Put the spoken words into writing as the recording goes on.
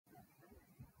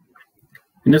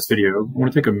In this video, I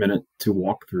want to take a minute to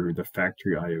walk through the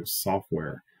Factory.io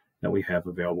software that we have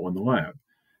available in the lab.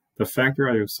 The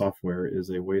Factory.io software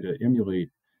is a way to emulate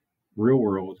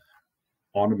real-world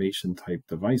automation type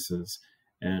devices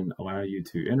and allow you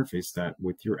to interface that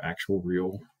with your actual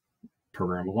real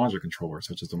programmable logic controller,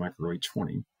 such as the Micro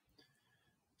 820.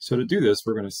 So to do this,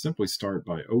 we're going to simply start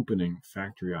by opening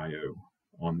Factory.io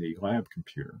on the lab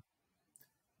computer.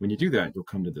 When you do that, you'll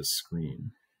come to this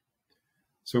screen.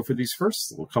 So for these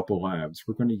first couple labs,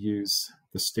 we're going to use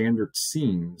the standard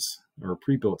scenes or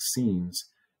pre-built scenes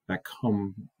that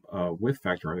come with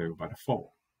Factory.io by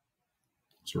default.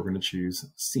 So we're going to choose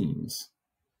scenes.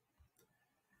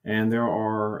 And there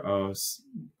are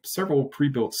several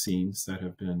pre-built scenes that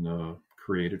have been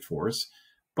created for us,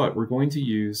 but we're going to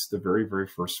use the very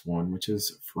first one, which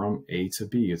is from A to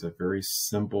B. It's a very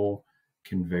simple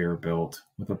conveyor belt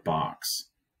with a box.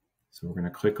 So we're going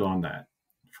to click on that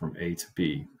from A to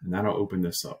B, and that'll open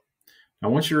this up. Now,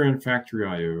 once you're in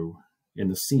Factory.io in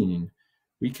the scene,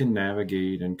 we can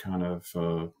navigate and kind of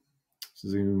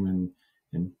zoom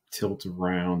and tilt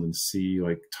around and see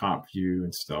like top view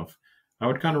and stuff. I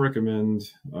would kind of recommend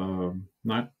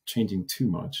not changing too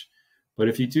much, but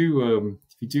if you do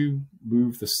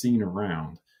move the scene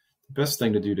around, the best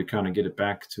thing to do to kind of get it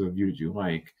back to a view that you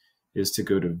like is to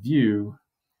go to View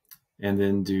and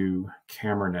then do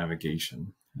Camera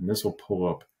Navigation, and this will pull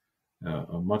up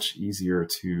a much easier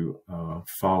to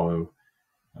follow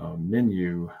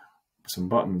menu, some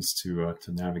buttons to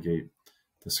navigate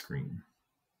the screen.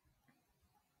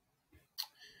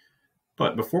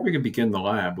 But before we can begin the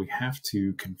lab, we have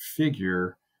to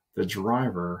configure the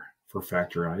driver for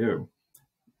Factory.io.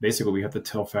 Basically, we have to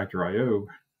tell Factory.io,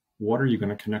 what are you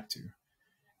going to connect to?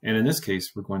 And in this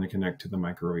case, we're going to connect to the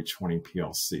Micro 820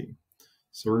 PLC.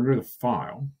 So we're going to go to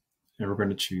File, and we're going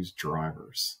to choose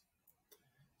Drivers.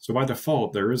 So by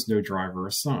default, there is no driver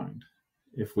assigned.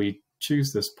 If we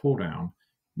choose this pull-down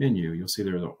menu, you'll see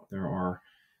there are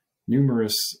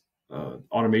numerous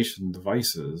automation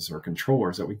devices or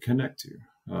controllers that we connect to,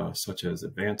 such as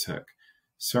Advantech,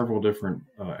 several different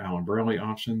Allen Bradley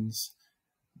options,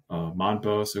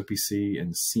 Modbus, OPC,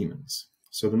 and Siemens.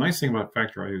 So the nice thing about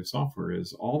Factory.io software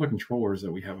is all the controllers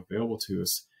that we have available to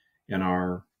us in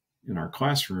our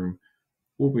classroom,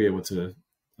 we'll be able to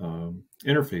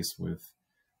interface with,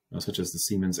 such as the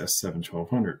Siemens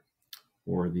S7-1200,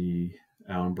 or the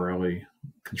Allen Bradley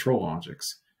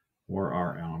ControlLogix, or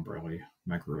our Allen Bradley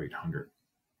Micro 800.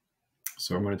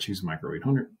 So I'm going to choose Micro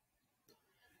 800.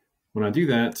 When I do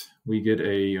that, we get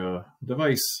a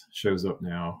device shows up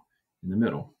now in the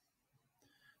middle.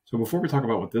 So before we talk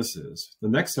about what this is, the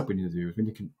next step we need to do is we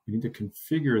need to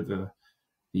configure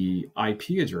the IP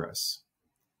address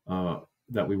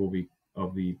that we will be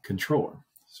of the controller.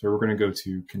 So we're going to go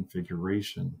to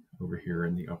Configuration over here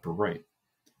in the upper right.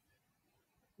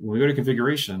 When we go to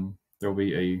Configuration, there will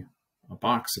be a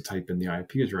box to type in the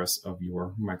IP address of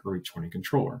your Micro 820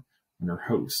 controller under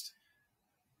Host.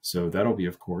 So that'll be,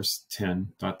 of course,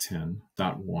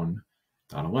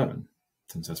 10.10.1.11,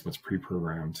 since that's what's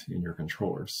pre-programmed in your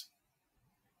controllers.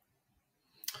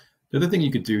 The other thing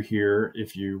you could do here,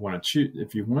 if you want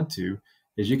to,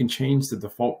 is you can change the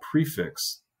default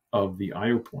prefix of the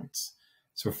I/O points.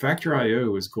 So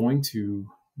Factory.io is going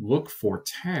to look for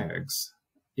tags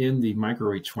in the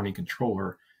Micro 820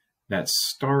 controller that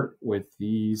start with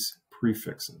these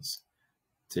prefixes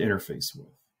to interface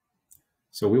with.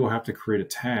 So we will have to create a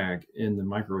tag in the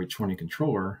Micro 820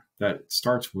 controller that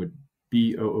starts with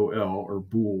BOOL or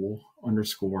bool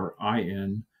underscore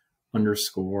IN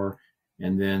underscore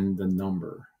and then the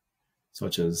number,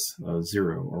 such as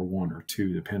 0 or 1 or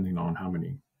 2, depending on how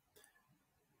many.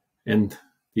 And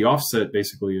the offset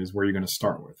basically is where you're going to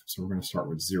start with. So we're going to start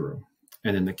with 0.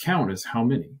 And then the count is how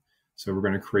many. So we're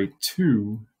going to create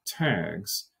 2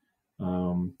 tags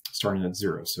starting at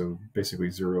 0. So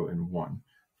basically 0 and 1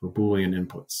 for Boolean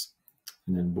inputs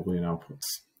and then Boolean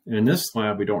outputs. And in this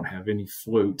lab, we don't have any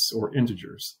floats or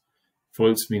integers.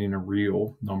 Floats meaning a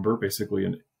real number,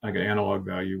 basically like an analog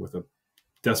value with a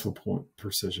decimal point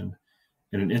precision.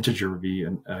 And an integer would be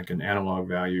like an analog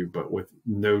value, but with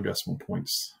no decimal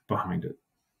points behind it.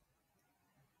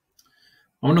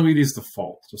 I'm going to leave these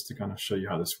default just to kind of show you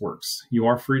how this works. You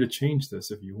are free to change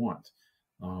this if you want,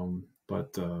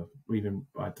 but leaving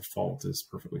by default is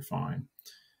perfectly fine.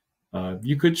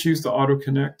 You could choose to auto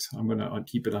connect. I'm going to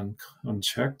keep it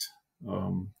unchecked.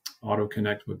 Auto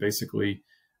connect would basically,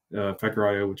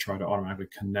 Factory.io would try to automatically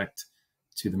connect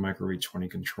to the Micro 820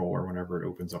 controller whenever it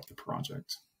opens up the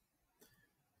project.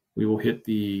 We will hit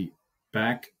the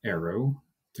back arrow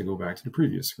to go back to the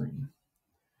previous screen.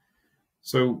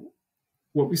 So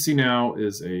what we see now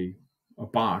is a a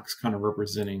box kind of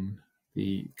representing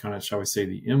the kind of, shall we say,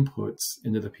 the inputs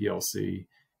into the PLC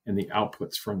and the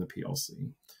outputs from the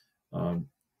PLC.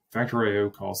 Factory.io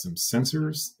calls them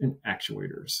sensors and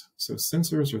actuators. So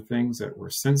sensors are things that we're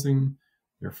sensing,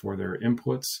 therefore they're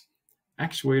inputs.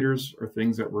 Actuators are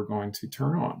things that we're going to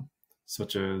turn on,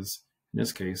 such as, in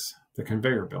this case, the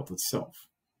conveyor belt itself.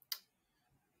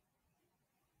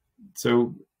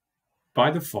 So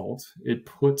by default, it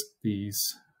puts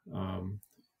these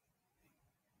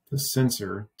the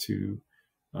sensor to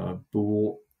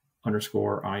bool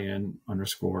 _in_0.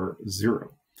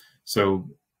 So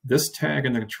this tag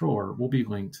in the controller will be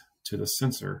linked to the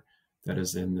sensor that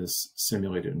is in this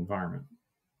simulated environment.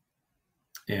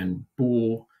 And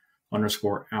bool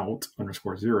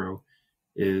 _out_0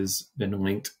 is then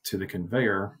linked to the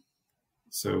conveyor.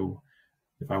 So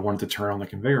if I wanted to turn on the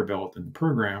conveyor belt in the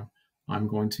program, I'm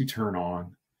going to turn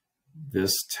on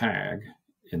this tag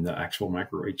in the actual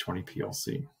Micro H20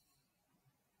 PLC.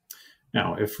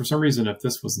 Now, if for some reason, if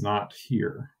this was not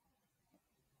here,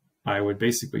 I would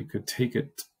basically could take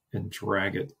it and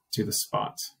drag it to the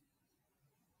spot.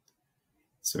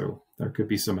 So there could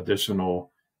be some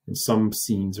additional, in some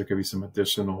scenes, there could be some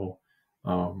additional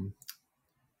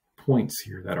points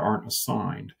here that aren't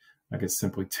assigned. I could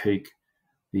simply take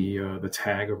the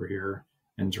tag over here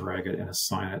and drag it and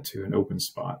assign it to an open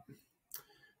spot.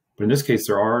 But in this case,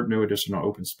 there are no additional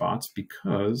open spots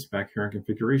because back here in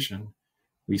configuration,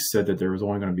 we said that there was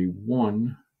only going to be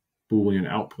one Boolean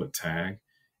output tag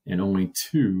and only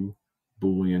two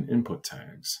Boolean input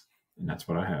tags. And that's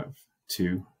what I have,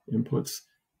 2 inputs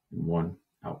and 1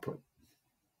 output.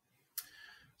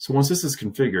 So once this is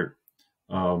configured,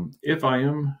 if I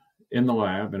am in the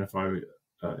lab and if I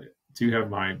do have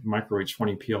my Micro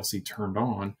H20 PLC turned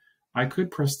on, I could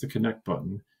press the connect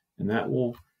button and that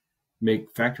will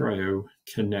make Factory.io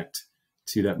connect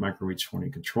to that Micro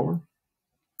H20 controller.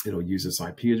 It'll use this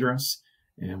IP address,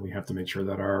 and we have to make sure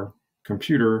that our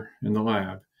computer in the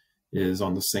lab is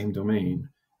on the same domain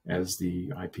as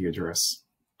the IP address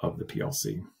of the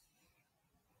PLC.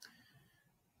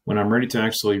 When I'm ready to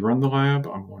actually run the lab,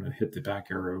 I'm going to hit the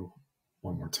back arrow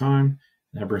one more time,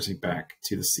 and that brings me back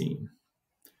to the scene.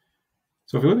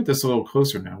 So if we look at this a little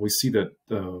closer now, we see that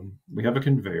we have a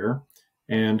conveyor,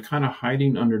 and kind of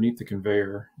hiding underneath the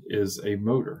conveyor is a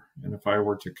motor. And if I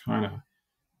were to kind of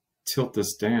tilt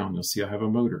this down, you'll see I have a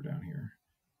motor down here.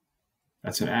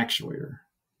 That's an actuator.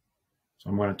 So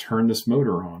I'm going to turn this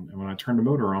motor on, and when I turn the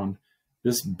motor on,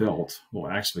 this belt will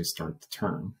actually start to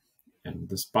turn, and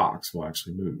this box will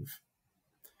actually move.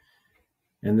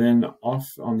 And then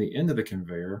off on the end of the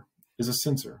conveyor is a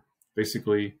sensor,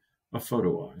 basically a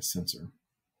photo eye sensor.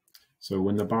 So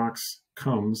when the box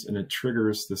comes and it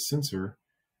triggers the sensor,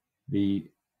 the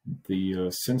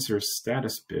sensor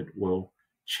status bit will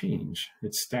change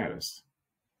its status.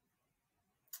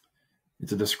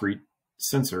 It's a discrete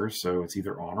sensor, so it's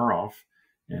either on or off.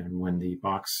 And when the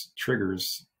box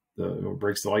triggers, or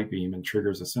breaks the light beam and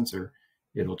triggers the sensor,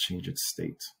 it'll change its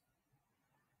state.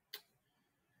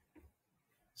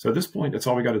 So at this point, that's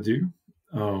all we got to do.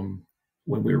 When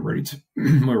we're ready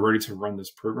to run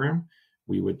this program,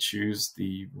 we would choose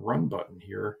the run button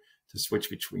here to switch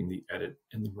between the edit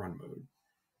and the run mode.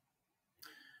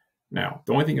 Now,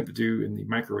 the only thing you have to do in the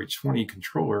Micro H20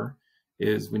 controller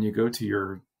is when you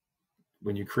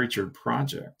create your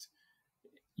project,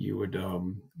 you would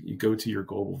you go to your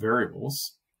global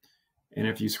variables, and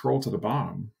if you scroll to the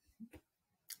bottom,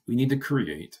 we need to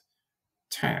create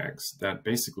tags that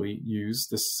basically use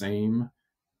the same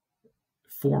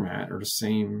format or the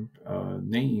same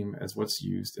name as what's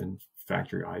used in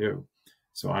Factory.io.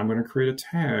 So I'm going to create a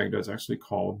tag that's actually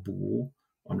called bool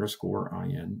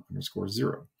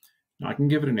 _in_0. Now I can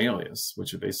give it an alias,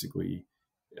 which basically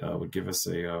would give us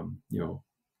a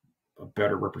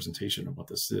better representation of what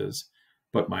this is.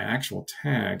 But my actual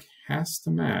tag has to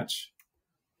match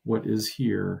what is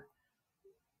here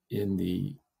in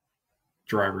the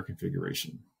driver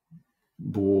configuration.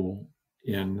 Bool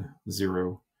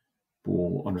in_0,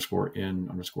 bool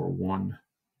 _in_1,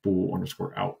 bool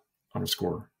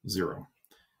 _out_0.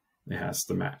 It has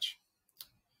to match.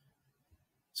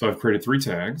 So I've created 3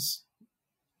 tags,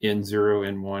 in0,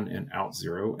 in1, and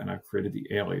out0, and I've created the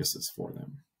aliases for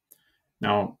them.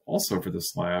 Now, also for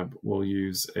this lab, we'll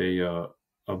use a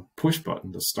push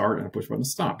button to start and a push button to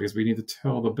stop, because we need to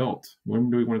tell the belt, when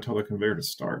do we want to tell the conveyor to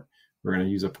start? We're going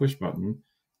to use a push button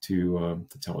to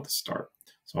tell it to start.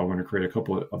 So I'm going to create a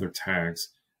couple of other tags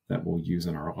that we'll use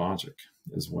in our logic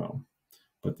as well.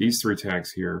 But these 3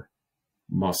 tags here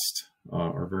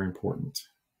are very important.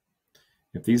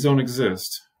 If these don't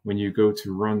exist, when you go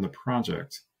to run the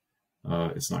project,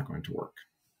 it's not going to work.